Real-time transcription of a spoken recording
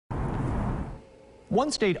One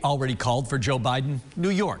state already called for Joe Biden,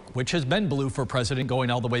 New York, which has been blue for president going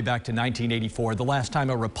all the way back to 1984, the last time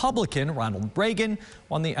a Republican, Ronald Reagan,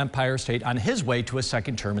 won the Empire State on his way to a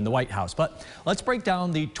second term in the White House. But let's break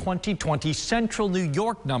down the 2020 Central New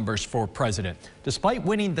York numbers for president. Despite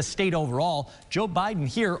winning the state overall, Joe Biden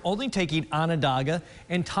here only taking Onondaga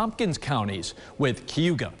and Tompkins counties, with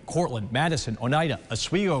Cayuga, Cortland, Madison, Oneida,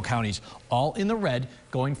 Oswego counties all in the red,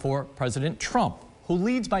 going for President Trump, who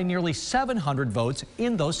leads by nearly 700 votes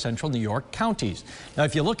in those central New York counties. Now,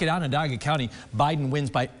 if you look at Onondaga County, Biden wins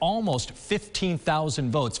by almost 15,000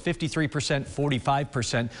 votes, 53%,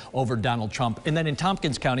 45% over Donald Trump. And then in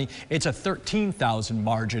Tompkins County, it's a 13,000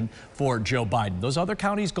 margin for Joe Biden. Those other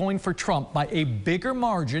counties going for Trump by a bigger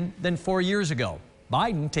margin than 4 years ago.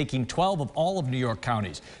 Biden taking 12 of all of New York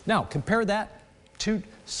counties. Now, compare that to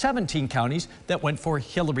 17 counties that went for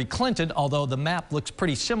Hillary Clinton, although the map looks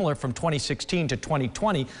pretty similar from 2016 to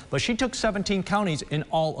 2020, but she took 17 counties in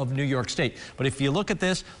all of New York State. But if you look at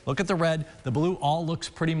this, look at the red, the blue, all looks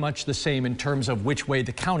pretty much the same in terms of which way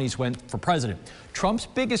the counties went for president. Trump's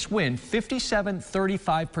biggest win,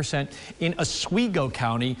 57-35% in Oswego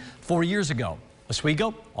County 4 years ago.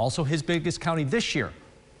 Oswego, also his biggest county this year,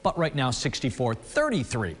 but right now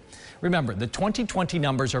 64-33. Remember, the 2020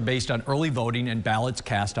 numbers are based on early voting and ballots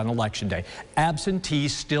cast on Election Day.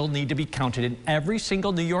 Absentees still need to be counted in every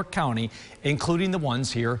single New York county, including the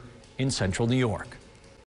ones here in central New York.